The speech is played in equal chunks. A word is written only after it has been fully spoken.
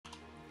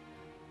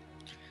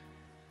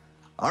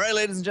All right,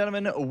 ladies and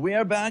gentlemen, we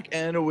are back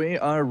and we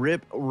are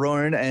rip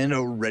roaring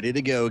and ready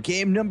to go.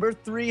 Game number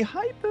 3,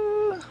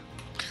 Hyper.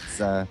 It's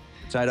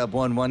tied up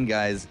 1-1,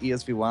 guys.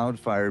 ESV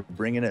Wildfire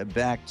bringing it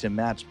back to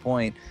match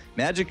point.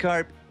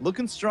 Magikarp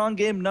looking strong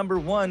game number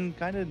 1.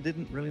 Kind of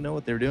didn't really know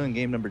what they were doing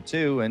game number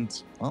 2.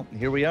 And, well,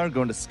 here we are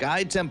going to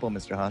Sky Temple,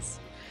 Mr. Huss.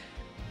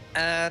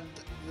 And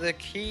the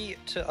key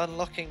to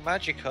unlocking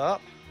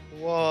Magikarp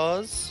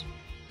was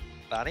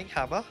banning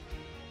Hammer,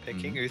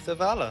 picking Uther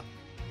Valor.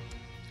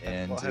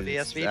 And what have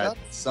is ESV that done?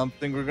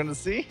 Something we're going to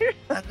see here?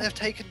 And they've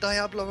taken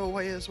Diablo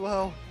away as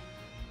well.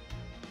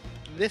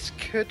 This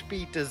could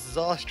be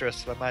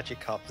disastrous for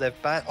Magikarp. They've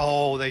banned...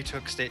 Oh, they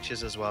took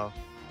Stitches as well.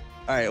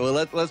 All right, well,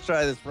 let's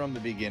try this from the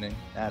beginning.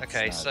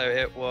 Okay, so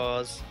it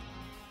was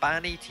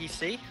ban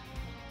ETC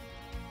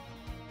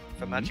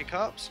for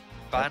Magikarps,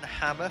 ban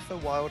Hammer for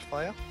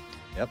Wildfire.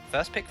 Yep.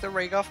 First pick the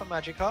Rhaegar for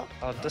Magikarp,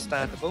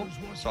 understandable.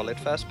 Solid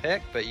first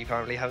pick, but you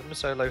can't really have him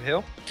solo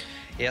heal.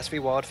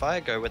 ESV Wildfire,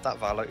 go with that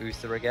Valor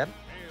Uther again.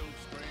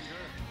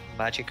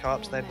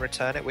 Magikarps then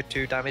return it with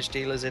 2 damage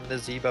dealers in the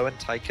Zebo and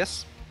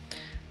Tychus.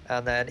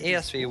 And then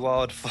ESV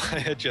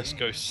Wildfire just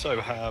goes so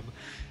ham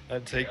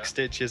and takes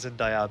Stitches and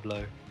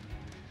Diablo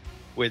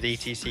with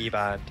ETC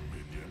banned.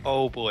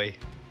 Oh boy.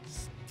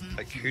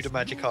 Like, who do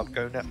Magikarp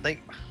go now?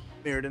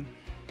 Mirrodin.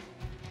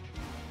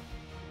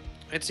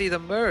 It's either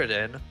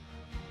Mirrodin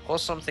or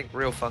something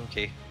real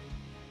funky.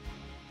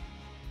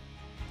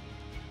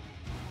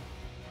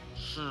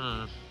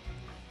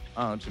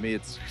 Oh, to me,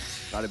 it's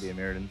got to be a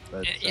Mirrodin.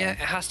 But, yeah, it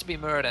has to be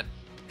Mirrodin.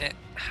 It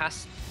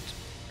has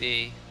to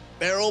be.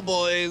 Barrel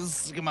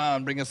boys, come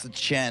on, bring us a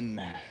Chen.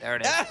 There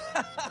it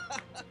is.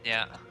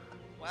 Yeah.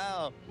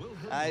 Wow.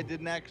 I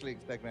didn't actually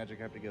expect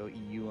Magikarp to go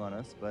EU on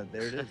us, but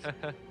there it is.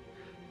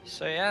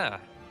 So yeah,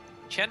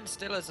 Chen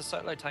still as a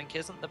solo tank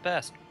isn't the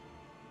best.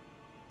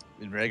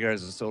 And Rhaegar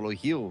as a solo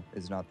heal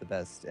is not the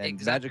best. And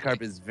Exactly.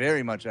 Magikarp is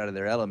very much out of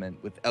their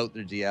element without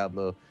their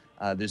Diablo.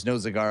 There's no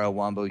Zagara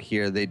Wombo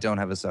here. They don't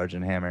have a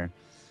Sergeant Hammer.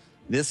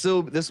 This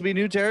will be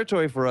new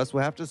territory for us.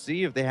 We'll have to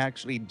see if they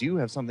actually do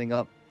have something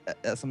else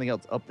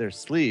up their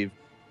sleeve.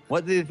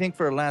 What do you think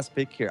for a last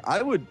pick here?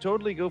 I would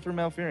totally go for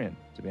Malfurion,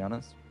 to be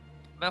honest.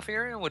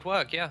 Malfurion would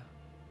work, yeah.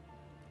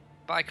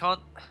 But I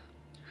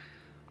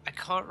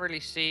can't really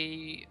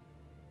see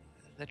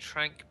the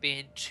Trank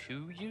being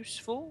too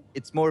useful.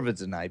 It's more of a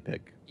deny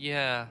pick,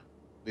 Yeah.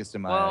 at least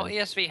in my Well,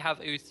 eyes. ESV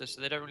have Uther,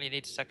 so they don't really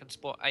need a second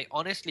spot. I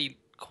honestly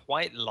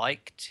quite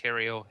like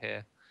Tyrael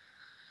here.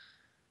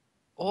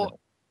 Or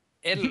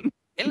Illidan.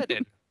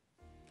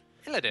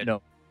 Illidan.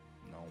 No.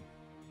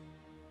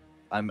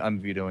 I'm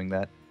vetoing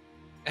that.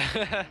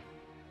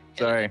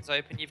 Sorry. Illidan's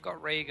open. You've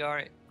got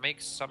Rhaegar. It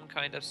makes some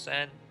kind of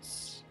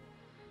sense.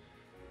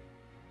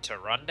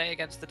 Tyrande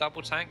against the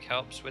double tank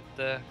helps with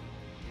the...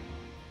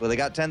 Well, they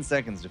got 10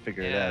 seconds to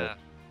figure it Yeah. out.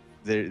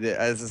 They're,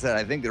 as I said,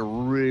 I think they're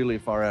really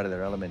far out of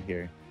their element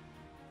here.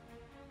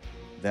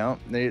 No,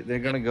 they're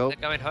going to go They're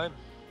going home.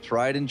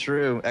 tried and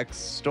true.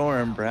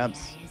 X-Storm,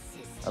 perhaps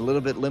a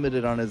little bit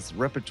limited on his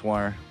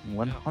repertoire.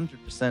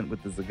 100%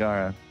 with the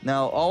Zagara.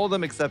 Now, all of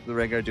them except the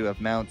Rhaegar do have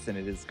mounts, and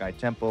it is Sky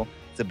Temple.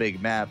 It's a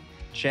big map.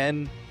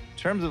 Chen, in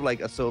terms of like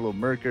a solo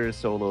Merker,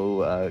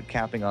 solo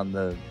capping on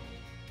the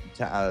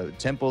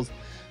temples,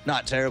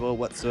 not terrible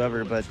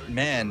whatsoever, but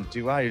man,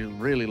 do I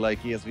really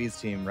like ESV's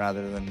team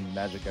rather than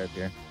Magikarp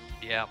here.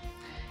 Yeah.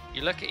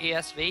 You look at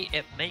ESV,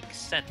 it makes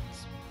sense.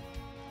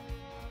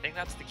 I think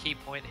that's the key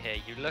point here.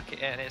 You look at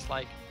it and it's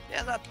like,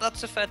 yeah,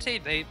 that's a fair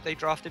team. They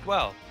drafted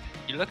well.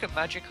 You look at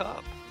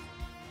Magikarp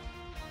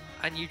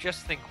and you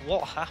just think,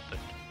 what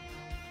happened?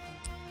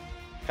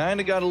 Kind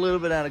of got a little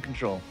bit out of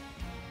control.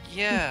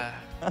 Yeah.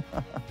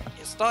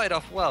 It started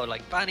off well,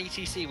 like ban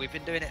ETC, we've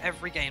been doing it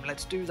every game,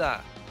 let's do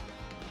that.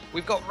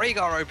 We've got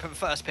Rhaegar open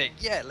first pick,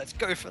 yeah, let's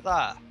go for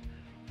that.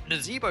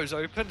 Nazebo's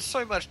open,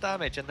 so much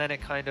damage, and then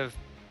it kind of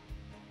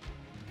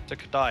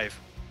took a dive.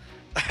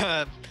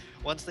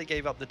 Once they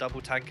gave up the double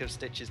tank of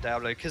Stitches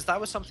Diablo, because that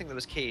was something that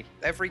was key.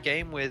 Every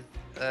game with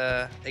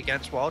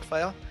against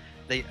Wildfire,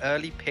 they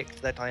early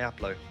picked their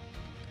Diablo.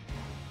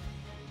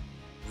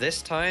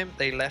 This time,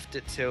 they left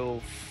it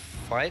till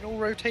final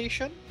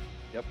rotation?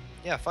 Yep.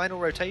 Yeah, final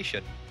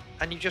rotation.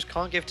 And you just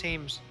can't give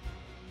teams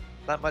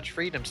that much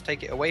freedom to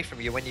take it away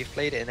from you when you've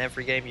played it in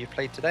every game you've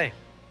played today.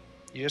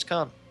 You just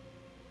can't.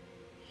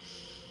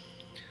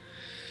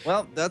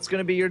 Well, that's going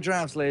to be your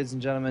drafts, ladies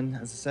and gentlemen.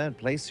 As I said,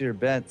 place your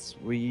bets.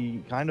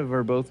 We kind of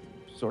are both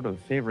sort of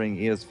favoring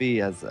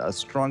ESV as a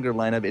stronger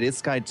lineup. It is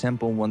Sky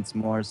Temple once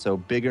more, so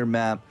bigger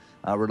map.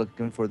 We're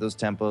looking for those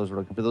tempos. We're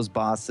looking for those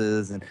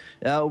bosses. And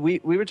we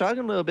were talking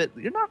a little bit.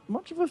 You're not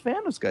much of a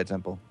fan of Sky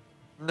Temple.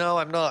 No,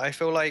 I'm not. I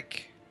feel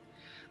like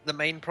the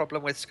main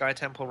problem with Sky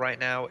Temple right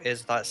now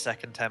is that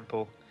second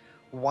temple.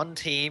 One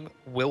team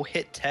will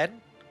hit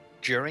 10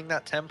 during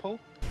that temple,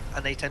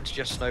 and they tend to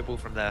just snowball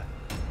from there.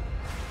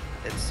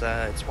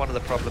 It's one of the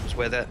problems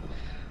with it.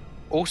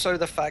 Also,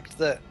 the fact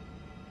that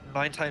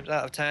 9 times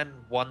out of 10,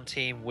 one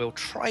team will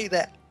try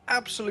their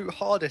absolute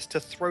hardest to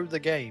throw the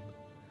game.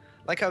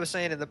 Like I was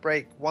saying in the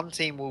break, one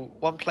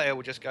player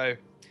will just go,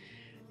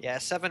 Yeah,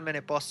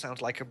 7-minute boss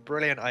sounds like a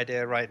brilliant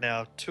idea right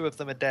now. 2 of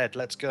them are dead.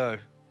 Let's go.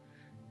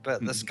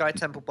 But the Sky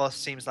Temple boss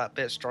seems that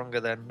bit stronger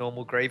than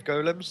normal Grave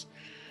Golems.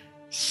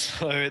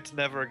 So it's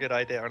never a good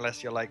idea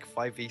unless you're like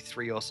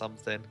 5v3 or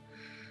something.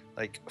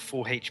 Like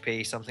full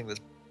HP, something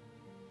that's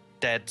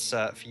dead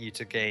cert for you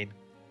to gain.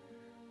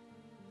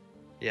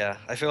 Yeah,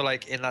 I feel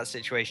like in that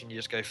situation you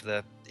just go for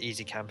the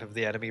easy camp of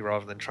the enemy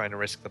rather than trying to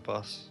risk the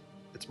boss.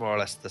 It's more or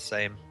less the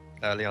same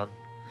early on.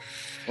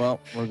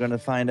 Well, we're going to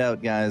find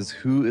out, guys,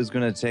 who is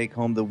going to take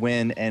home the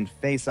win and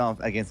face off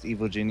against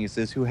Evil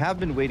Geniuses, who have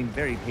been waiting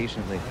very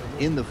patiently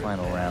in the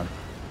final round.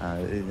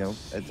 You know,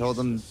 I told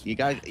them, you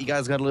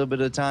guys got a little bit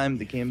of time.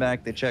 They came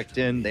back, they checked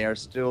in. They are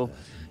still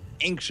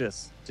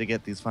anxious to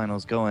get these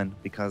finals going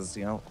because,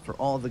 you know, for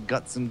all the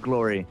guts and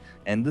glory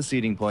and the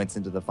seeding points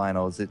into the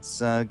finals, it's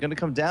going to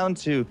come down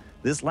to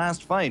this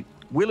last fight.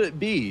 Will it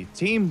be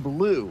Team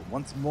Blue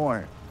once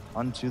more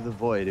onto the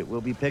void? It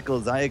will be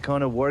Pickles,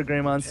 Iacona,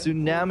 Wargreymon,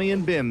 Tsunami,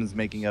 and Bims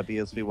making up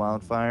ESV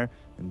Wildfire,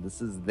 and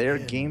this is their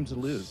game to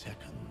lose.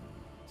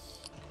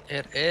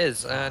 It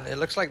is, and it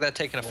looks like they're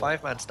taking a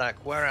 5-man stack,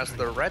 whereas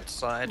the red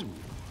side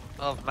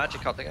of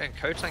Magikarp, they're going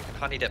Kotank and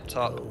Honeydip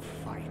top,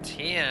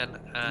 Tien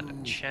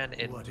and Chen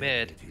in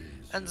mid,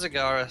 and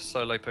Zagara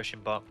solo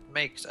pushing bot.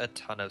 Makes a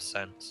ton of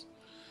sense.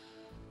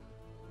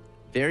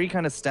 Very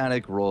kind of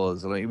static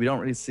roles. Like, we don't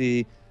really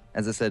see,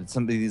 as I said,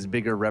 some of these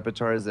bigger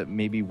repertoires that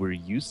maybe we're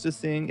used to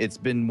seeing. It's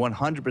been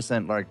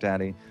 100% Lark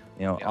Daddy,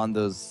 you know, on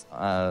those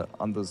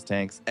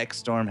tanks.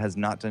 X-Storm has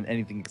not done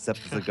anything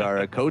except the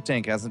Zagara.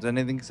 Kotank hasn't done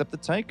anything except the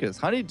Tychus.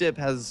 Honeydip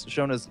has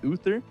shown us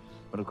Uther,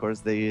 but of course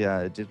they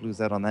did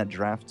lose out on that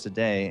draft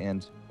today.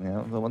 And, you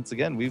know, once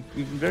again, we've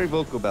been very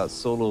vocal about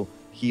solo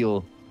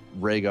heal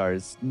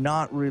Rhaegars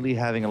not really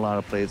having a lot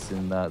of place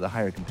in the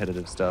higher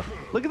competitive stuff.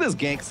 Look at this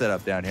gank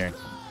setup down here.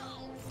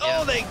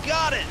 Yeah. Oh, they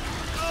got it!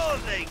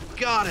 Oh, they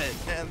got it!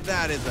 And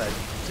that is a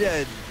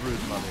dead Brood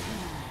Mother.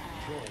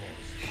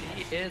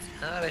 She is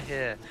out of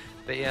here.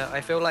 But yeah,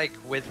 I feel like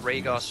with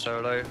Rhaegar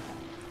solo,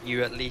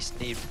 you at least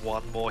need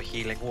one more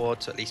healing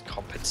ward to at least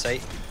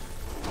compensate.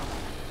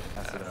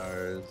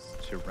 Acidars,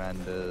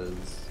 Tyrandas,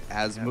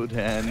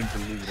 Asmodan,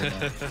 believe it or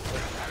not.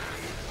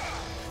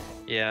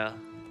 Yeah,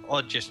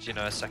 or just, you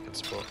know, a second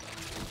support.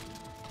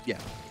 Yeah.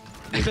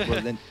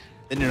 Well, then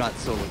you're not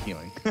solo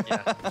healing.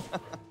 Yeah.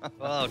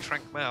 Oh,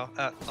 Trank Mouth.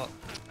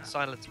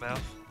 Silence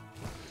Mouth.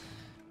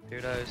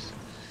 Who knows?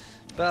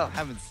 Well, I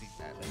haven't seen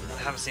that.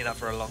 I haven't seen that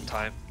for a long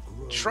time.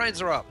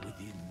 Shrines are up.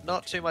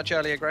 Not too much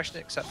early aggression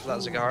except for that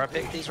Zagara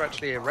pick. These are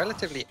actually a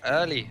relatively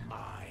early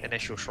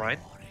initial shrine.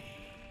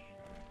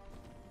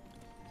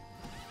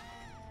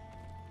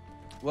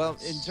 Well,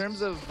 in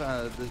terms of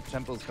the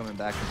temples coming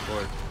back and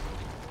forth,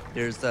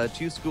 there's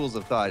 2 schools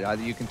of thought.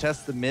 Either you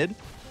contest the mid,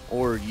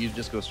 or you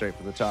just go straight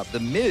for the top. The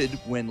mid,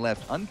 when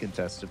left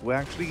uncontested, will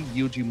actually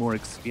yield you more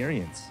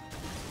experience,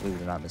 believe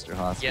it or not, Mr.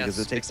 Haas, Yes, because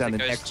it takes down an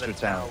goes to extra the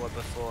tower.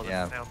 Before the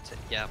Yeah. fountain.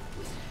 Yeah.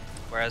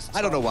 Whereas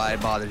I don't know why I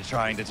bothered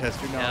trying to test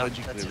your knowledge.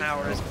 You the clearly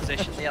tower know. is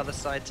positioned the other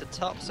side to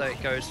top, so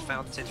it goes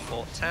fountain,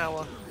 fort,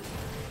 tower.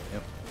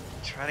 Yep.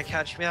 Trying to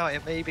catch me out.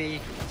 It may be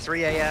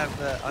 3 a.m.,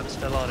 but I'm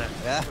still on it.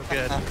 Yeah. We're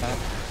good.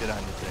 Good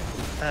on you,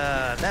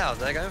 sir. Now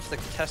they're going for the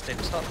contesting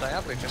top.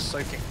 Diablo just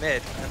soaking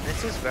mid, and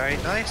this is very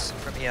nice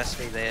from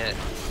ESV. They're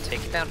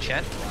taking down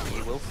Chen.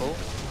 He will fall.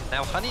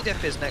 Now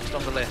Honeydip is next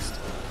on the list.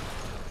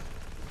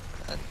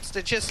 And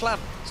Stitches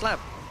slam, slam,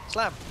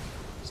 slam,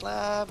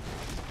 slam,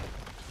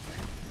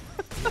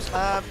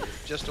 slam.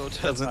 Just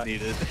auto. Doesn't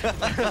need it. But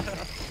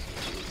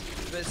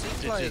it seems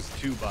It's like just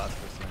 2 boss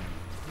percent.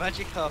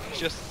 Magikarp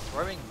just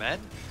throwing men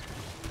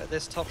at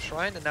this top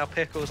shrine, and now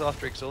Pickles,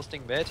 after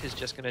exhausting mid, is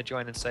just going to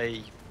join and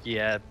say,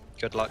 yeah,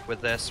 good luck with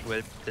this,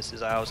 this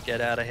is ours,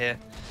 get out of here.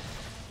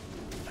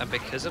 And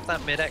because of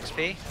that mid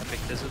XP, and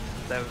because of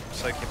them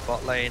soaking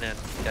bot lane and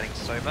getting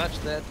so much,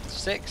 they're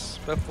 6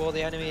 before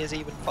the enemy is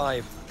even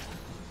 5.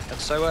 And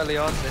so early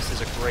on, this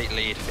is a great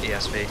lead for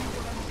ESV.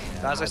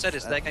 Yeah, as I said,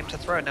 it's their game to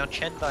throw. Now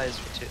Chen dies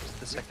for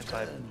the second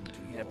time.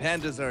 Yeah,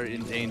 pandas are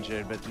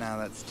endangered, but now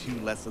that's 2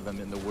 less of them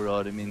in the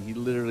world. I mean, he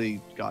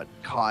literally got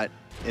caught,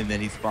 and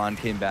then he spawned,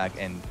 came back,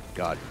 and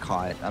got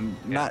caught. I'm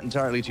not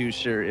entirely too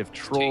sure if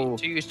Troll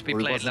Two used to be or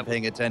playing wasn't level.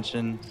 paying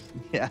attention.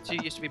 Yeah, 2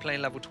 used to be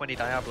playing level 20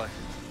 Diablo.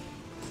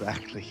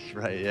 exactly.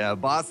 Right, yeah.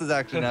 Boss is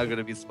actually now going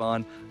to be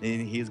spawned,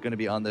 and he's going to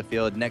be on the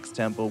field. Next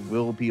temple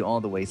will be all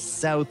the way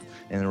south,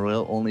 and there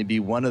will only be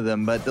 1 of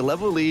them, but the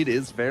level lead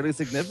is fairly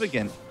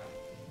significant.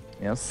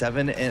 You know,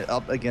 7 and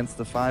up against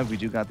the 5. We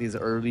do got these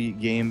early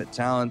game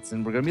talents,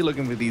 and we're going to be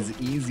looking for these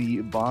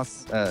easy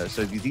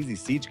these easy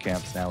siege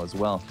camps now as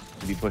well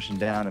to be pushing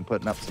down and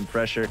putting up some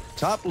pressure.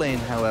 Top lane,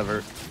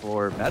 however,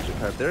 for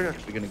Magikarp, they're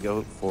actually going to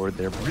go for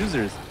their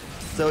bruisers.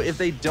 So if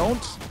they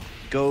don't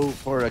go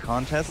for a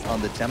contest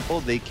on the temple,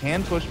 they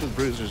can push with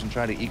bruisers and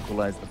try to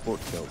equalize the fort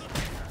kills.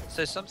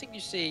 So something you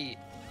see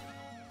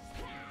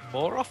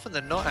more often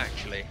than not,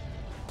 actually,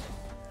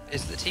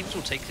 is that teams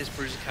will take this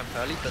bruiser camp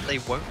early, but they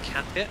won't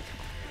camp it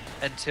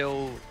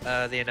until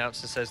the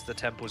announcer says the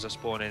temples are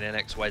spawning in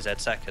XYZ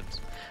seconds.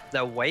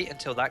 They'll wait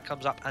until that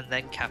comes up and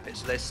then cap it.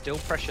 So there's still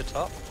pressure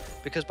top,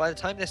 because by the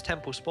time this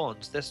temple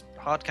spawns, this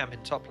hard camp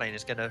in top lane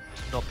is going to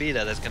not be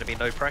there. There's going to be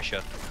no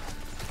pressure.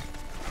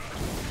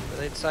 But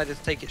they decided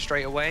to take it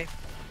straight away.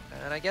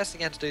 And I guess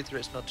against Uther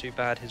it's not too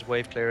bad. His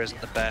wave clear isn't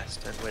the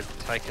best, and with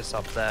Tychus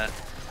up there,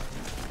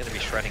 he's going to be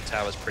shredding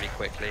towers pretty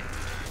quickly.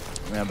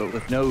 Yeah, but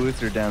with no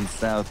Uther down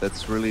south,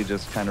 that's really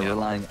just kind of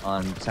relying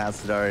on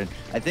Tassadar. And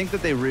I think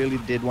that they really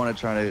did want to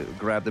try to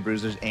grab the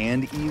bruisers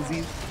and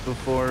easies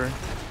before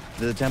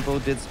the tempo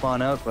did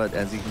spawn out, but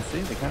as you can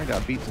see, they kind of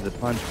got beat to the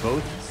punch.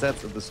 Both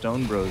sets of the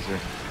Stone Bros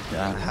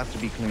have to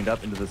be cleaned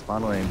up into the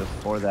spawn lane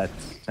before that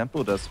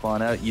tempo does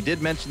spawn out. You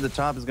did mention the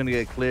top is going to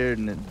get cleared,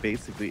 and it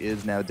basically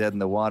is now dead in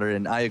the water,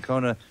 and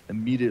Iacona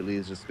immediately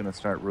is just going to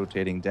start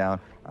rotating down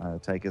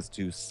Tychus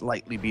to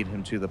slightly beat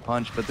him to the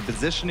punch, but the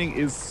positioning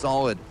is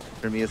solid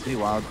from ESV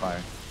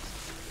Wildfire.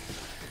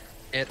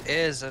 It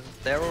is, and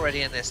they're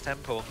already in this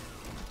temple.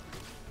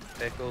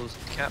 Pickles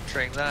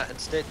capturing that, and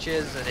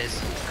Stitches and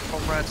his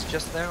comrades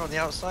just there on the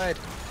outside.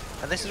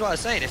 And this is what I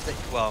was saying, if they,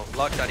 well,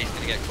 Lark Daddy's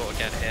going to get caught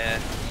again here.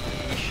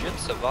 He should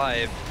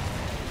survive.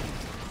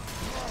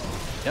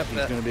 Yep, he's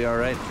going to be all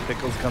right.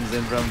 Pickles comes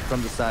in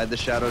from the side, the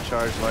shadow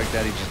charge. Lark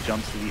Daddy just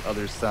jumps to the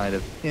other side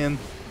of him.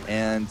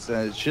 And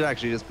it should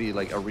actually just be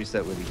like a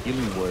reset with a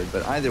healing word.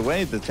 But either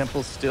way, the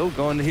temple's still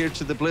going here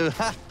to the blue.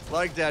 Ha!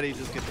 Lark Daddy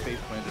just gets face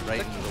planted right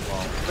into the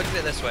wall. Look at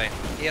it this way.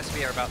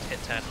 ESV are about to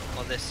hit 10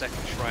 on this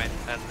second shrine,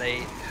 and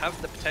they have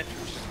the potential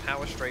to just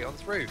power straight on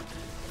through.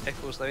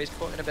 Pickles, though, he's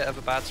caught in a bit of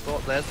a bad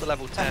spot. There's the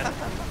level 10.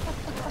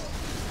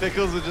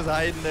 Pickles is just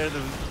hiding there. The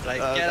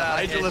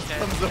Hydralisk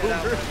comes over.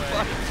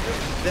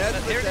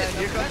 That's the 10.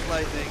 Here comes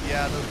Lightning.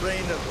 Yeah, the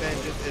Rain of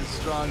Vengeance is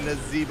strong.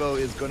 Nazebo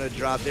is going to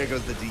drop. There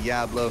goes the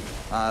Diablo.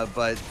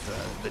 But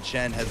the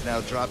Chen has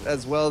now dropped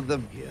as well. The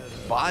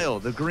Vile,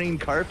 the green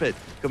carpet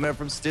coming out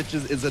from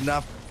Stitches is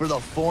enough for the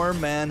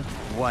 4-man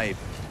wipe.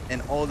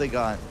 And all they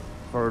got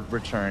for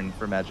return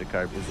for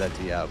Magikarp is that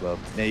Diablo.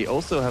 They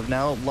also have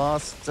now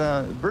lost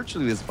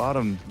virtually his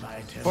bottom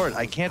fort.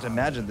 I can't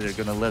imagine they're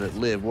going to let it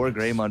live. War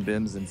Greymon,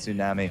 Bims, and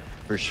Tsunami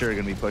for sure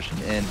going to be pushing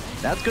in.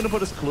 That's going to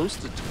put us close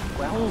to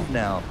 12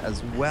 now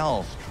as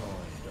well.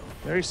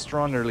 Very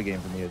strong early game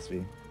from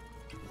ESV.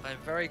 I'm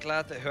very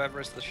glad that whoever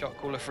is the shot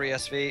caller for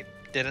ESV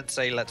didn't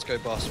say let's go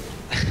boss.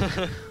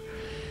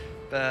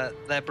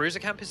 But their Bruiser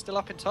camp is still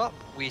up in top.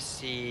 We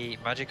see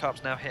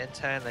Magikarp's now hitting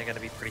 10. They're going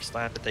to be pretty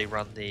standard. They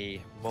run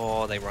the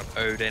Maw, they run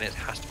Odin. It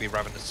has to be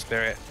Ravenous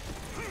Spirit.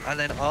 And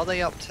then are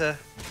they up to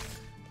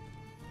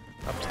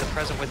the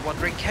present with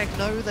Wandering Keg?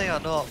 No, they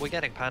are not. We're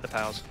getting Panda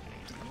Pals.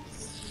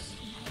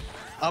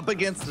 Up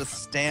against a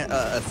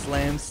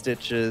Slam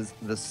Stitches,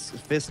 the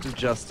Fist of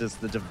Justice,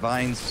 the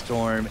Divine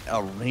Storm,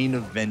 a Rain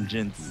of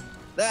Vengeance.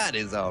 That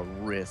is a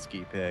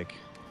risky pick.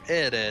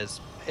 It is.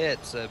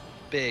 It's a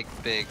big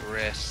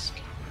risk.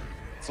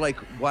 It's like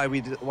why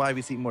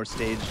we see more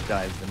stage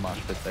dives than mosh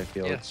pits, I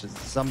feel. Yeah. It's just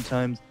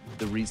sometimes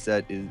the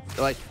reset is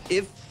like,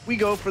 if we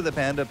go for the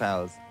Panda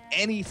Pals,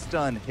 any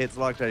stun hits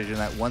Lock Daddy during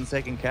that 1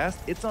 second cast,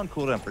 it's on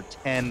cooldown for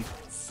 10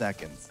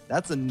 seconds.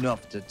 That's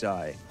enough to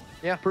die.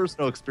 Yeah.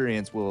 Personal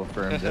experience will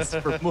affirm this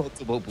for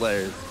multiple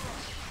players.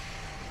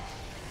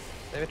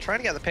 They were trying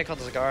to get the pick on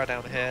Zagara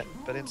down here,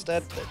 but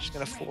instead they're just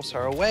going to force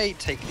her away,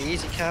 take the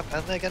easy camp,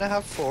 and they're going to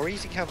have 4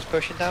 easy camps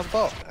pushing down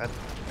bot. And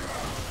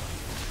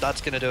that's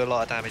going to do a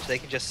lot of damage. They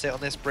can just sit on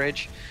this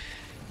bridge.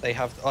 They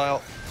have or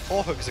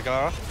hook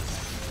Zagara.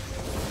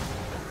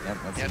 Yep,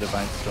 that's a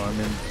Divine Storm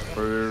in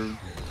for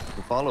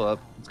the follow-up.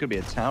 It's going to be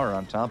a tower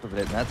on top of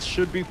it, and that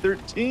should be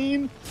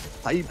 13.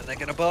 Hype. And they're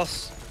going to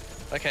boss.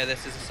 Okay,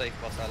 this is a safe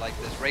boss. I like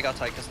this. Rhaegar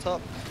Tychus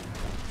top.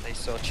 They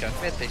saw Chun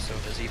mid. They saw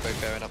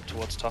Nazebo going up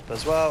towards top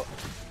as well.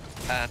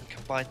 And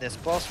combine this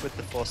boss with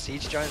the 4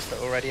 Siege Giants that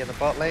are already in the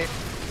bot lane.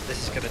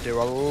 This is going to do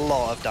a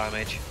lot of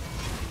damage.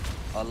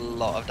 A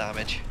lot of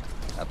damage.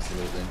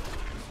 Absolutely.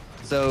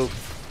 So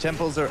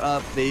temples are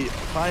up. They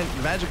find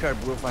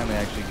Magikarp will finally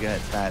actually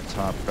get that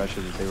top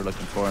pressure that they were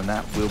looking for, and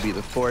that will be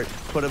the fort.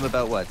 Put them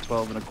about what,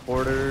 12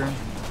 1/4?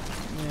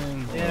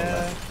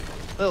 Yeah.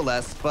 A little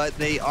less, but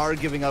they are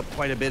giving up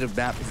quite a bit of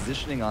map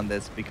positioning on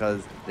this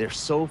because they're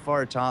so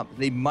far top.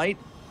 They might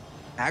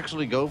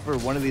actually go for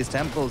one of these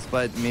temples,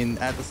 but I mean,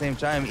 at the same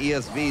time,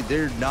 ESV,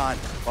 they're not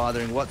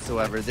bothering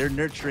whatsoever. They're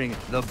nurturing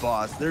the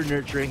boss. They're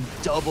nurturing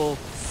double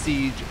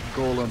siege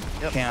golem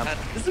camp. And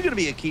this is going to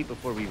be a keep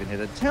before we even hit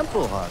a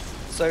temple, Haas.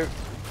 So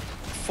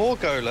 4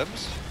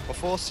 golems or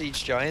 4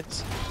 siege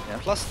giants,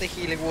 plus the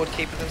healing ward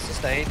keeping them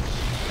sustained.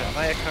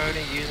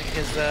 Iacona using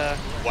his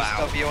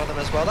W on them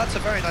as well. That's a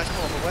very nice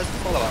call, but where's the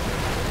follow-up?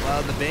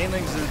 Well, the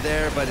Banelings are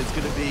there, but it's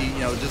going to be,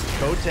 just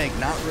Code Tank,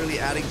 not really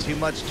adding too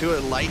much to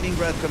it. Lightning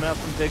Breath coming up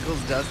from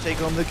Pickles does take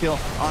home the kill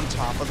on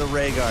top of the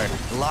Rhaegar.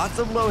 Lots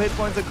of low hit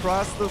points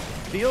across the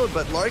field,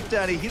 but Lark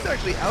Daddy, he's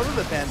actually out of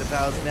the Panda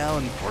Pals now,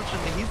 and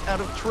fortunately, he's out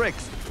of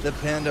tricks. The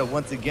Panda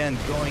once again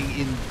going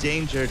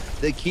endangered.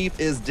 The keep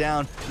is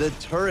down. The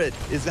turret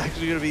is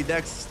actually going to be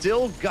next.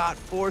 Still got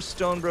 4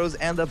 Stone Bros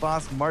and the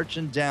boss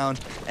marching down.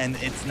 And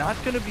it's not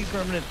going to be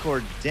permanent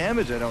core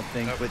damage, I don't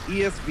think. Nope. But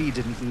ESV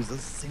didn't lose a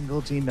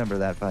single team member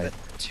that fight.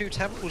 The 2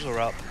 temples are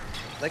up.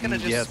 They're going to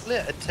just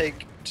split and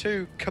take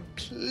 2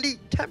 complete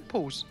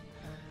temples.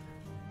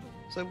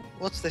 So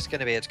what's this going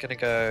to be? It's going to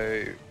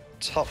go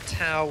top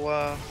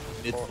tower.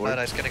 Mid fort.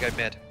 No, it's going to go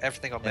mid.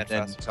 Everything on mid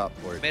first. Top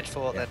fort. Mid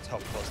fort, then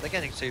top fort. So they're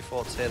getting 2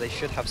 forts here. They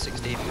should have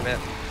 16 commit.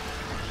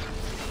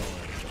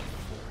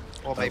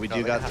 Or maybe we not.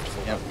 do got.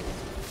 Yep.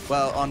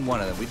 Well, on one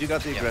of them, we do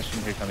got the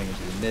aggression here coming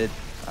into the mid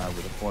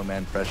with a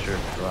 4-man pressure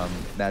from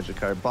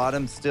Magikarp.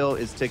 Bottom still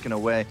is ticking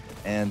away,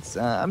 and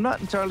I'm not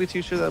entirely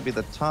too sure that'll be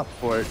the top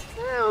fort.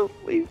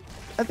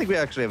 I think we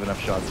actually have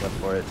enough shots left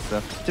for it,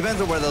 so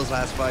depends on where those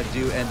last 5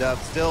 do end up.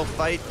 Still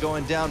fight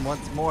going down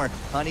once more.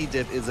 Honey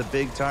Dip is a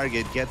big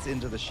target, gets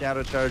into the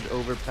Shadow Charge,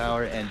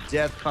 Overpower, and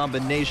Death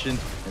combination,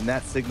 and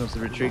that signals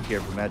the retreat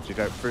here for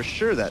Magikarp. For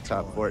sure that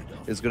top fort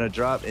is going to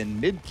drop in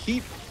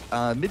mid-gate,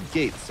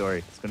 sorry.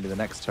 It's going to be the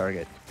next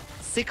target.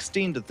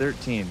 16 to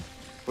 13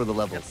 for the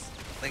levels.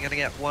 Yep. They're going to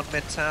get 1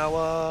 mid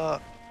tower.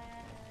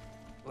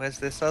 Where's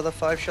this other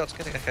 5 shots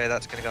going to... Okay,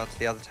 that's going to go onto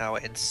the other tower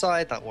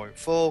inside. That won't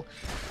fall.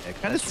 It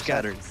kind of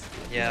scatters.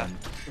 Yeah.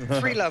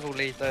 3 level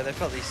lead, though. They've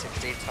got these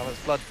 16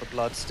 talents. Blood for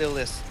blood. Still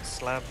this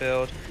slam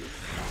build.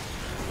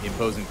 The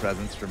imposing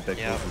presence from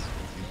Pickles is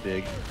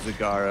big.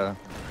 Zagara,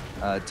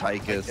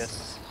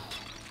 Tychus.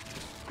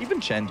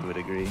 Even Chen to a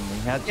degree. He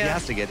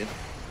has to get it.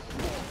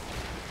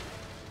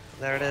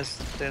 There it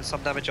is. Doing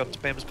some damage onto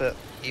Bims, but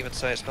even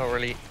so, it's not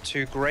really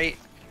too great.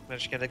 We're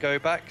just going to go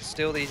back.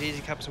 Still these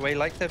easy camps away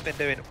like they've been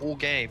doing all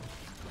game.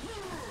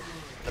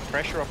 The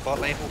pressure on bot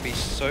lane will be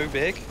so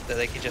big that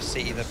they can just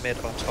see either mid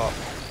or top.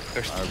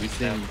 Are we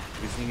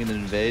seeing an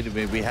invade? I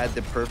mean, we had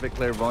the perfect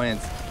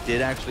clairvoyance.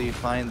 Did actually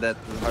find that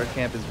the hard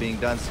camp is being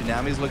done.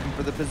 Tsunami's looking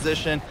for the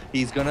position.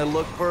 He's going to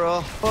look for a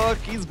hook.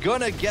 He's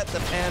going to get the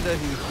Panda,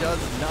 who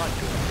does not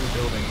go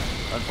through building,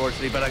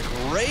 unfortunately. But a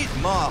great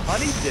Maw.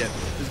 Honey Dip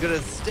is going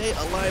to stay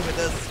alive with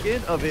the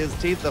skin of his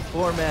teeth. The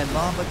 4-man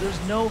Maw, but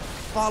there's no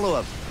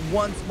follow-up.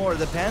 Once more,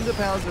 the Panda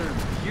Pals are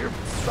here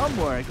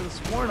somewhere. I could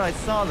have sworn I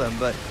saw them,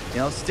 but you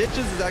know,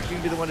 Stitches is actually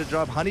going to be the one to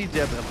drop Honey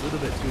Dip a little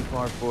bit too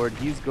far forward.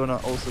 He's going to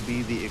also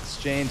be the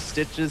exchange.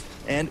 Stitches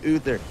and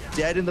Uther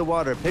dead in the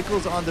water.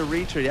 Pickles on the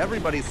retreat.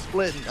 Everybody's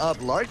splitting up.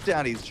 Lark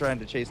Daddy's trying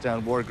to chase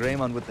down War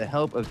Greymon with the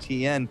help of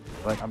TN,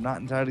 but I'm not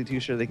entirely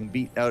too sure they can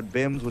beat out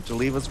Bims, which will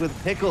leave us with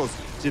Pickles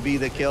to be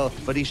the kill,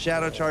 but he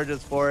shadow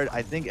charges for it.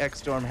 I think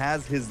X-Storm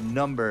has his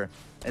number.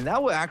 And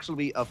that will actually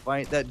be a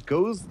fight that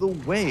goes the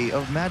way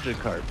of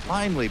Magikarp,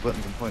 finally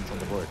putting some points on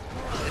the board.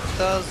 It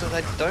does, and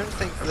I don't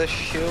think the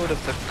shield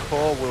of the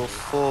core will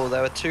fall.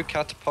 There were 2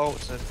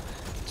 catapults and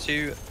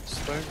 2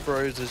 stone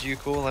bros, as you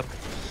call them.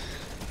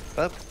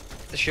 But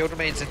the shield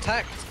remains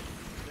intact.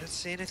 Let's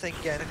see if they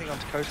can get anything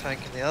onto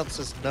Kotank, and the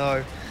answer's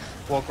no.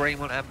 While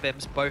Greymon and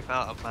Bims both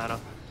out of mana.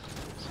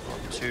 It's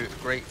not too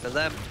great for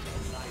them.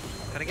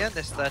 And again,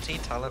 this 13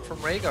 talent from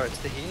Rhaegar. It's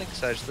the healing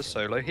surge, the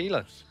solo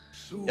healer.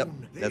 Yep,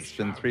 that's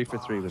been 3 for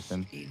 3 with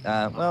him.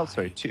 Well,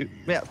 sorry, 2.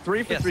 Yeah,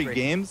 3 for 3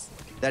 games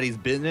that he's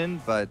been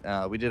in,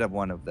 but we did have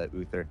 1 of that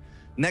Uther.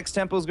 Next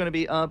tempo is going to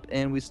be up,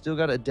 and we still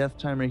got a death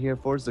timer here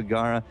for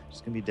Zagara.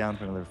 Just going to be down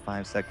for another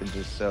 5 seconds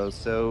or so.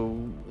 So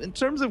in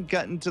terms of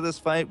getting to this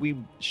fight, we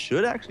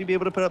should actually be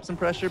able to put up some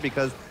pressure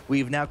because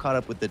we've now caught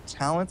up with the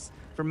talents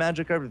for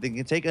Magikarp. If they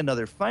can take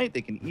another fight,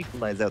 they can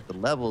equalize out the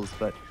levels,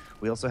 but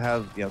we also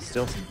have, you know,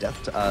 still some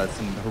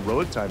some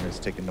heroic timers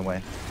ticking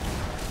away.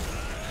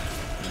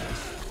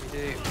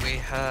 We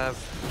have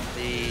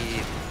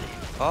the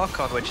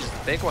Archon, which is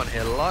the big one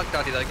here. Lark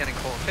Daddy, though, getting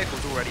caught.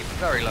 Pickles already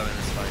very low in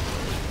this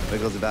fight.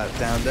 Pickles about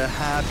down to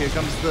half. Here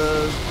comes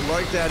the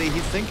Lark Daddy.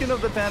 He's thinking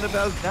of the Panda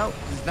Pals. No,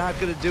 he's not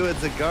going to do it.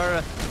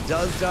 Zagara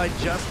does die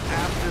just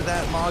after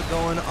that Maw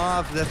going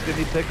off. That's going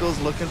to be Pickles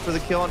looking for the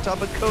kill on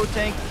top of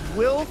Kotank.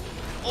 Will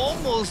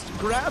almost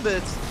grab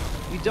it.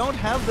 We don't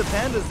have the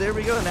Pandas. There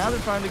we go. Now they're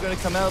finally going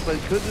to come out, but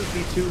could this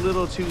be too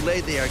little too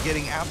late? They are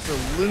getting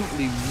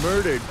absolutely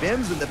murdered.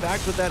 Bims in the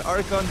back with that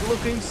Archon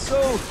looking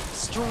so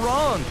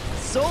strong.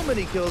 So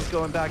many kills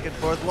going back and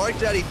forth. Lark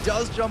Daddy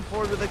does jump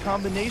forward with a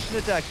combination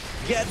attack.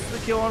 Gets the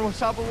kill on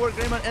top of War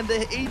Greymon, and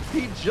the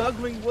HP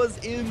juggling was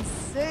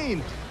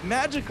insane.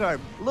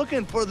 Magikarp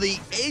looking for the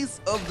ace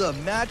of the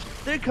match.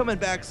 They're coming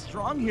back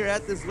strong here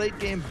at this late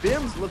game.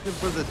 Bims looking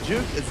for the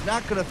juke. Is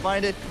not going to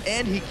find it,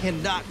 and he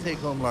cannot take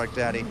home Lark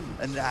Daddy.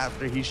 And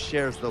after he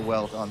shares the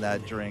wealth on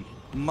that drink.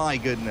 My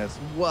goodness,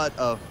 what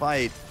a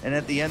fight. And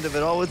at the end of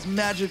it all, it's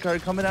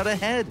Magikarp coming out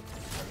ahead.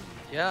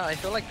 Yeah, I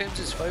feel like Bims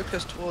is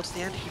focused towards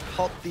the end. He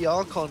popped the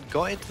Archon,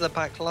 got into the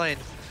back line.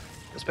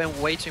 Spent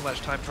way too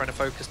much time trying to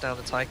focus down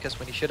the Tychus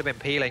when he should have been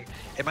peeling.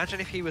 Imagine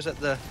if he was at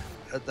the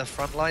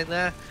front line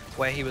there,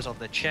 where he was on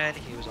the Chen,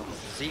 he was on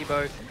the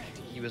Zebo,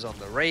 he was on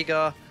the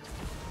Rhaegar.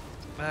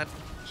 Man,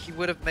 he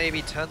would have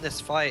maybe turned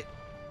this fight.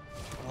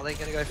 Are they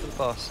going to go for the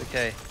boss?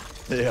 Okay.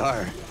 They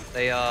are.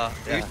 They are.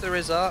 Yeah. Uther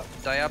is up,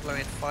 Diablo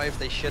in 5,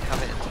 they should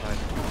have it in time.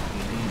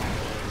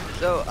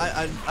 So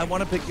I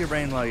want to pick your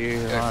brain while you're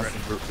here, Haas,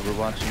 and we're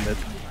watching this.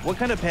 What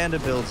kind of panda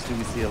builds do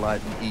we see a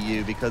lot in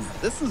EU? Because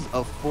this is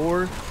a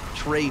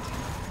 4-trait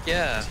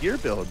tier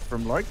build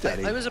from Lark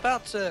Daddy. I was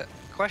about to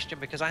question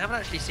because I haven't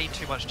actually seen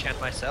too much Chen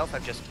myself.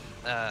 I've just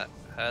heard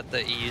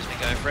that EU's been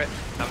going for it.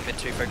 Haven't been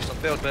too focused on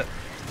the build, but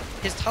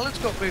his talents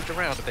got moved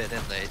around a bit,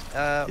 didn't they?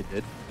 It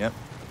did, yep.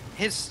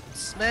 His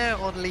snare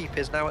on leap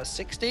is now at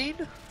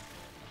 16?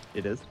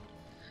 It is.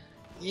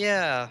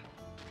 Yeah,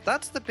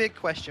 that's the big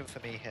question for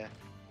me here.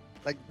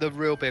 Like, the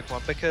real big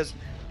one, because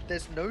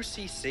there's no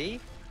CC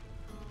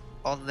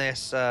on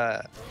this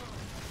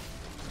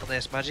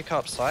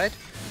Magikarp side.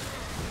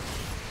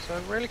 So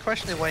I'm really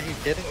questioning why he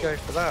didn't go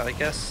for that. I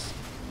guess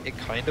it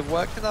kind of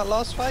worked in that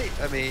last fight.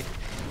 I mean,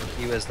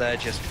 he was there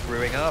just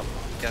brewing up,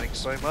 getting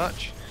so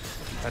much.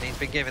 And he's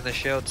been giving the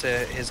shield to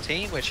his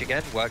team, which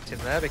again worked in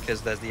there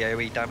because there's the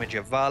AoE damage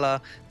of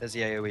Vala, there's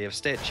the AoE of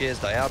Stitches,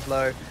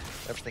 Diablo,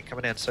 everything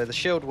coming in. So the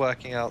shield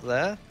working out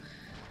there.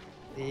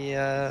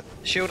 The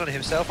shield on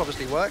himself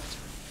obviously worked.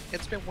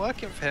 It's been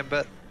working for him,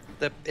 but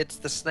it's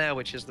the snare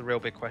which is the real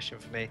big question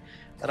for me.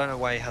 I don't know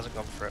why he hasn't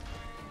gone for it.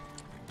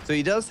 So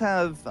he does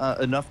have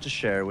enough to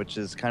share, which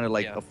is kind of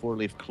like a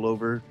 4-leaf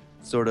clover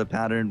sort of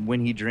pattern.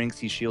 When he drinks,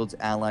 he shields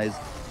allies,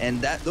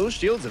 and those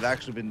shields have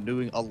actually been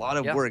doing a lot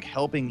of work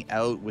helping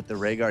out with the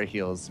Rhaegar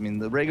heals. I mean,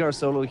 the Rhaegar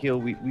solo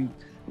heal, we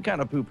kind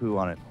of poo-poo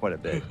on it quite a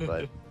bit,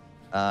 but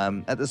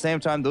at the same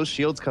time, those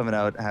shields coming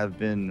out have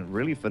been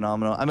really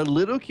phenomenal. I'm a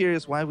little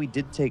curious why we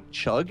did take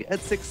Chug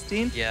at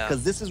 16,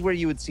 because this is where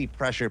you would see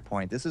pressure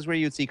point. This is where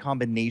you would see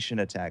combination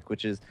attack,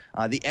 which is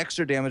the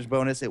extra damage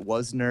bonus. It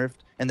was nerfed,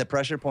 and the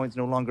pressure point's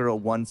no longer a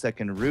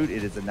 1-second root.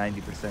 It is a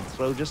 90%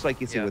 slow, just like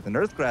you see with an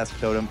Earth Grasp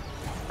totem,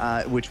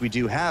 which we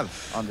do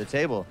have on the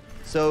table.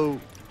 So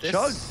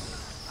Chug,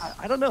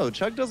 I don't know.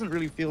 Chug doesn't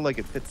really feel like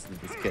it fits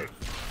into this kit.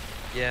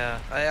 Yeah,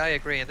 I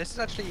agree, and this is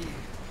actually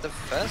the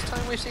first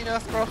time we've seen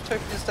Earthcraft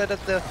token instead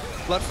of the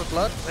Blood for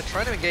Blood. We're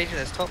trying to engage in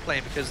this top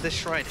lane because this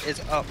shrine is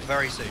up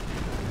very soon.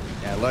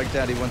 Yeah, Lark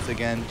Daddy once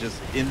again just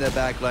in the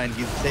back line.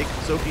 He's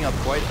soaking up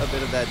quite a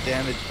bit of that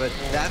damage, but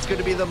that's going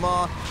to be the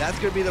Maw. That's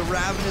going to be the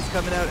Ravenous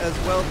coming out as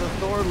well. The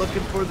Thor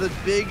looking for the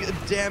big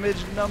damage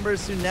number.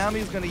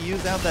 Tsunami's going to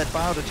use out that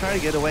bio to try to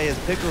get away as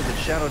Pickles and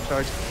Shadow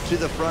Charge to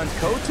the front.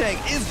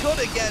 Kotang is going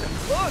to get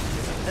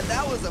hooked, and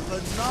that was a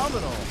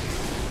phenomenal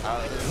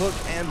hook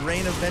and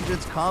Rain of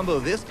Vengeance combo.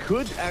 This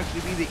could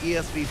actually be the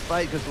ESV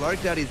fight because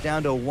Lark Daddy's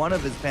down to one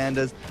of his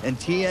pandas, and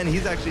TN,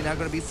 he's actually now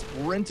going to be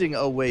sprinting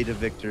away to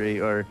victory,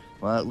 or,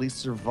 well, at least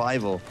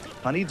survival.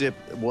 Honey Dip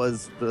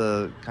was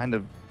the kind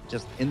of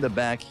just in the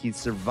back. He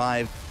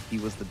survived. He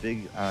was the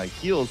big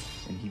heals,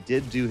 and he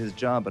did do his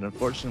job, but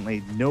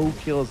unfortunately, no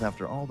kills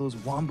after all those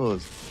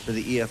wombos for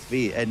the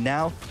ESV. And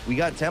now we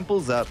got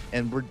Temples up,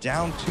 and we're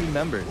down 2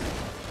 members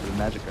for the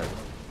Magikarp.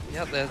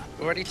 Yeah, they're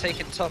already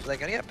taking top. They're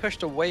going to get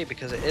pushed away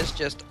because it is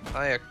just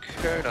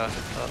Iacona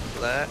up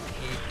there.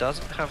 He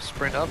doesn't have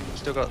sprint up.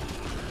 He's still got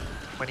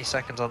 20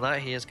 seconds on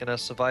that. He is going to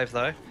survive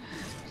though.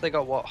 So they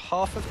got, what,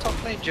 half of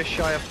top lane? Just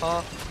shy of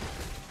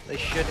half. They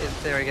should, in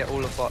theory, get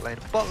all of bot lane.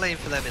 Bot lane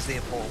for them is the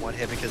important one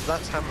here because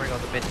that's hammering on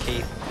the mid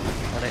keep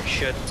and it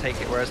should take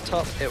it. Whereas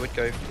top, it would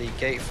go for the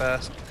gate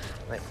first.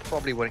 And it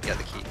probably wouldn't get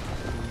the keep.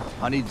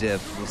 Honey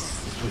Dip was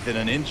within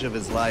an inch of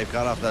his life.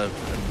 Got off that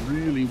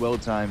really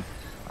well-timed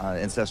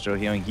ancestral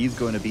healing. He's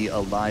going to be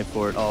alive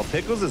for it all.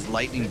 Pickles is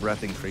lightning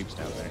breathing creeps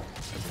down there.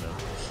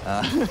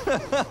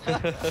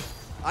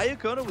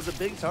 Iacona was a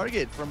big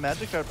target for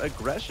Magikarp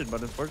aggression,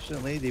 but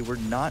unfortunately they were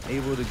not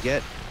able to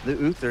get the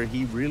Uther.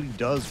 He really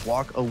does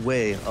walk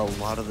away a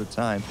lot of the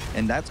time,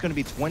 and that's going to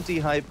be 20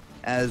 hype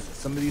as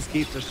some of these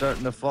keeps are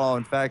starting to fall.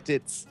 In fact,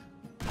 it's,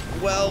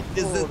 well,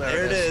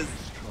 there it is.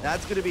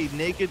 That's going to be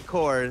Naked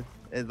Core.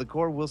 The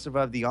core will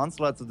survive the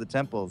onslaughts of the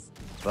temples,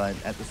 but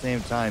at the same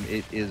time,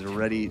 it is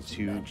ready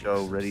to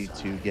go, ready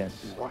to get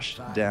washed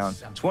down.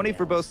 20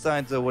 for both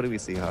sides, though. What do we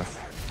see, Haas?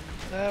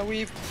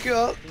 We've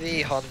got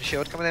the Hardened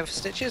Shield coming in for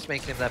Stitches,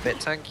 making him that bit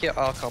tankier.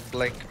 Archon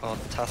Blink on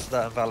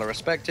Tacita and Valor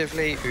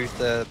respectively.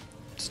 Uther,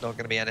 it's not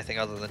going to be anything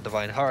other than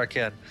Divine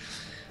Hurricane.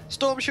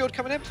 Storm Shield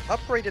coming in,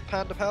 upgraded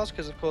Panda Pals,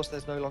 because of course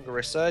there's no longer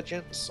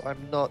Resurgence.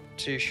 I'm not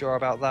too sure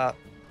about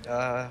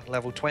that.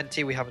 Level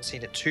 20, we haven't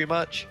seen it too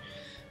much.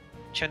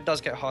 Chen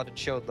does get Hardened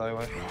Shield though,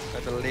 I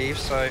believe,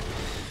 so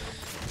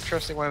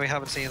interesting why we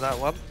haven't seen that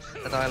one.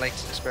 Annihilating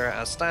Spirit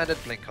as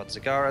standard, Blink on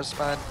Zagara as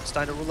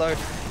standard, although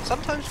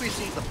sometimes we've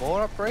seen the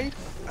Maw upgrade,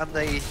 and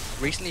they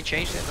recently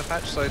changed it in the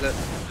patch so that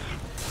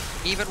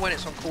even when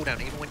it's on cooldown,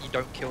 even when you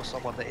don't kill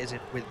someone that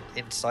isn't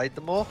inside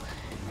the Maw,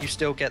 you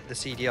still get the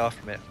CDR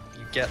from it.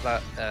 You get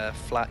that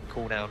flat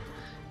cooldown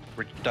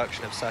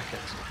reduction of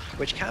seconds,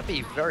 which can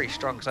be very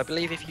strong, because I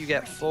believe if you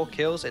get 4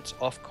 kills, it's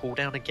off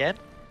cooldown again.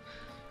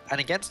 And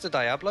against a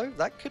Diablo,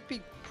 that could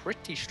be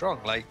pretty strong.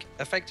 Like,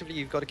 effectively,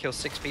 you've got to kill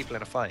 6 people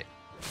in a fight.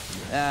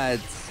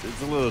 It's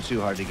a little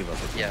too hard to give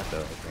up at the end, though,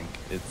 I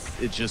think.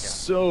 It's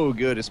just so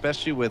good,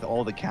 especially with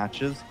all the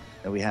catches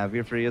that we have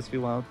here for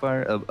ESV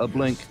Wildfire. A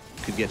blink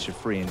could get you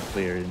free and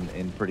clear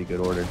in pretty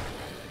good order.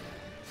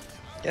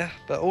 Yeah,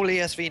 but all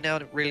ESV now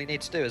really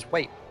needs to do is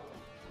wait.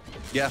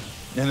 Yeah,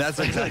 and that's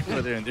exactly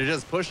what they're doing. They're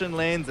just pushing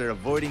lanes, they're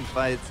avoiding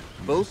fights.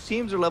 Both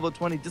teams are level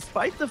 20,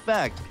 despite the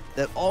fact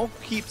that all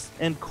keeps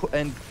and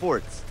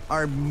forts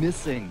are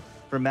missing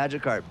for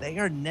Magikarp. They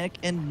are neck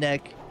and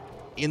neck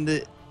in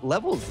the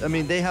levels. I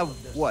mean, they have,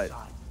 what,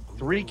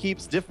 3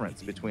 keeps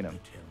difference between them.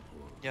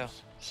 Yeah,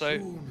 so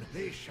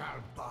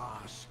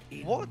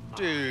what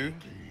do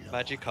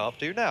Magikarp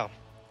do now?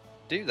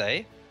 Do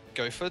they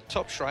go for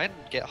top shrine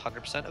and get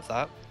 100% of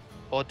that?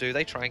 Or do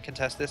they try and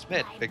contest this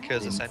mid?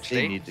 Because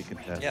essentially, they need to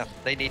contest. Yeah,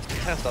 they need to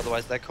contest,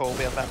 otherwise their core will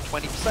be about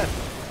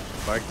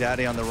 20%. Bark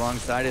Daddy on the wrong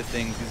side of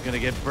things. He's going to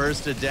get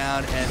bursted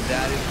down, and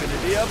that is going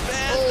to be a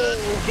bad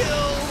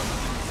kill.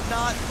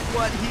 Not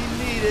what he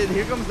needed.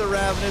 Here comes the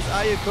Ravenous.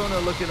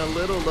 Iacona looking a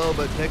little low,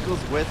 but Pickles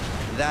with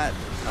that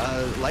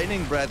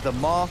Lightning Breath. The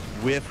Maw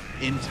whiff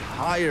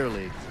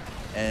entirely.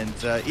 And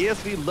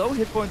ESV low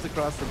hit points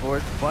across the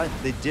board, but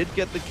they did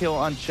get the kill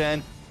on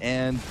Chen,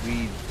 and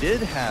we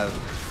did have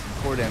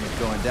core damage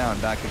going down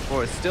back and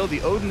forth. Still,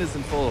 the Odin is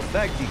in full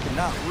effect. He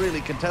cannot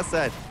really contest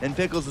that, and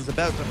Pickles is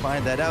about to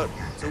find that out.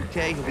 It's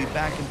okay, he'll be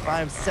back in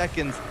 5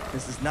 seconds.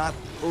 This is not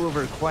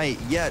over quite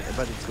yet,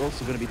 but it's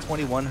also going to be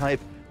 21 hype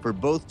for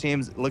both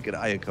teams. Look at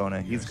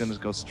Iacona. He's going to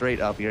go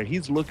straight up here.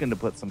 He's looking to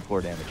put some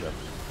core damage up.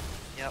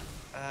 Yep,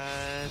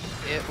 and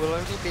it will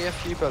only be a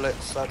few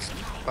bullets. That's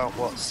about,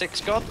 what,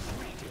 6 gone?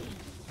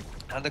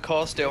 And the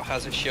core still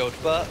has a shield,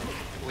 but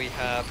we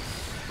have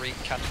 3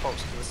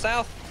 catapults to the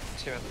south,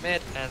 2 in the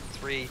mid, and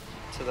 3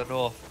 to the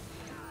north.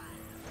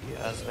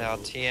 As now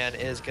TN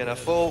is going to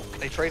fall.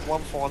 They trade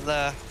 1-4 on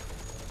there.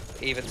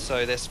 Even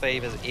so, this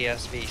favors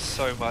ESV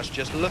so much.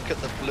 Just look at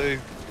the blue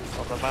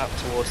on the map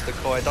towards the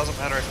core. It doesn't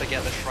matter if they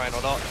get the shrine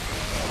or not.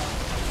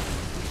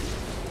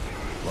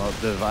 Well,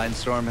 the Divine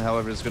Storm,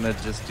 however, is going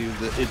to just do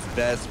its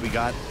best. We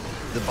got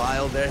the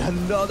Bile there.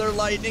 Another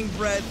Lightning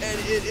Breath, and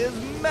it is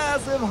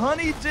massive.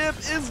 Honey Dip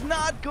is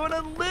not going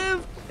to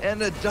live,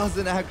 and it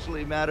doesn't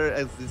actually matter.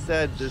 As I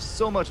said, there's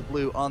so much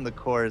blue on the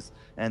cores,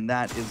 and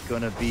that is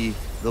going to be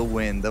the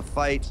win. The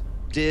fight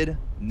did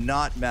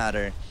not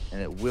matter, and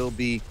it will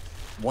be,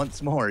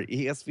 once more,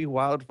 ESV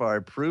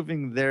Wildfire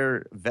proving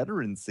their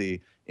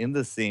veterancy in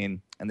the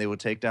scene, and they will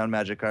take down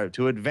Magikarp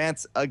to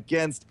advance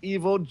against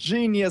Evil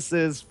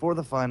Geniuses for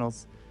the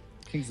finals.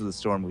 Kings of the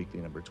Storm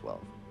Weekly number 12.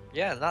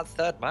 Yeah, and that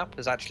third map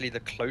was actually the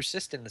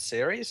closest in the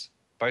series.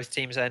 Both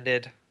teams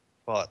ended,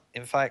 what?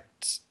 In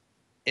fact,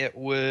 it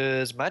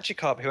was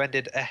Magikarp who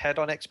ended ahead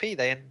on XP.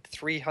 They ended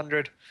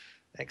 300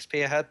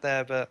 XP ahead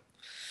there, but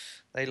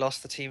they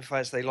lost the team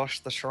fights, they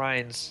lost the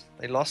shrines,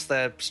 they lost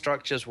their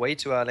structures way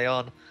too early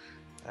on,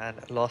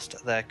 and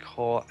lost their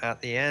core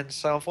at the end.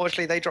 So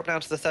unfortunately, they dropped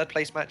down to the 3rd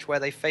place match where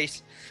they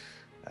face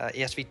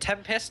ESV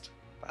Tempest.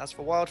 But as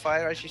for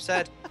Wildfire, as you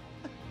said,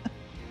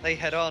 they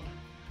head on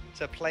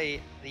to play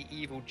the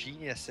Evil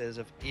Geniuses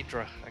of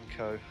Idra and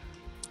Co.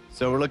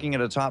 So we're looking at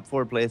a top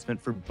 4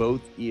 placement for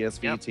both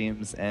ESV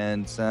teams,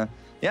 and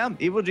yeah,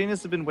 Evil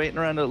Genius have been waiting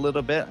around a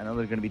little bit. I know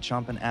they're going to be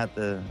chomping at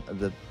the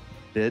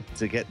bit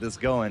to get this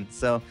going.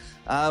 So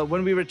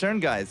when we return,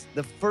 guys,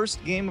 the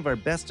first game of our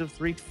best of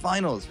 3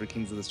 finals for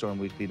Kings of the Storm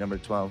Weekly number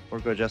 12,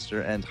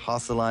 FourCourtJester and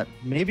Hasselot.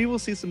 Maybe we'll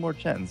see some more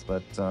Chens,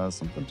 but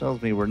something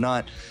tells me we're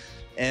not.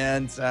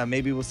 And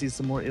maybe we'll see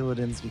some more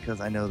Illidan's,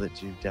 because I know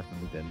that you've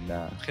definitely been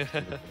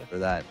for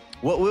that.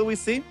 What will we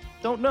see?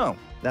 Don't know.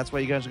 That's why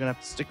you guys are going to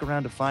have to stick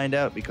around to find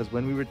out, because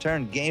when we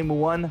return, Game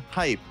 1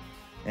 hype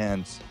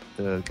and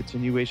the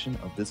continuation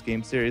of this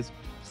game series,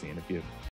 see you in a few.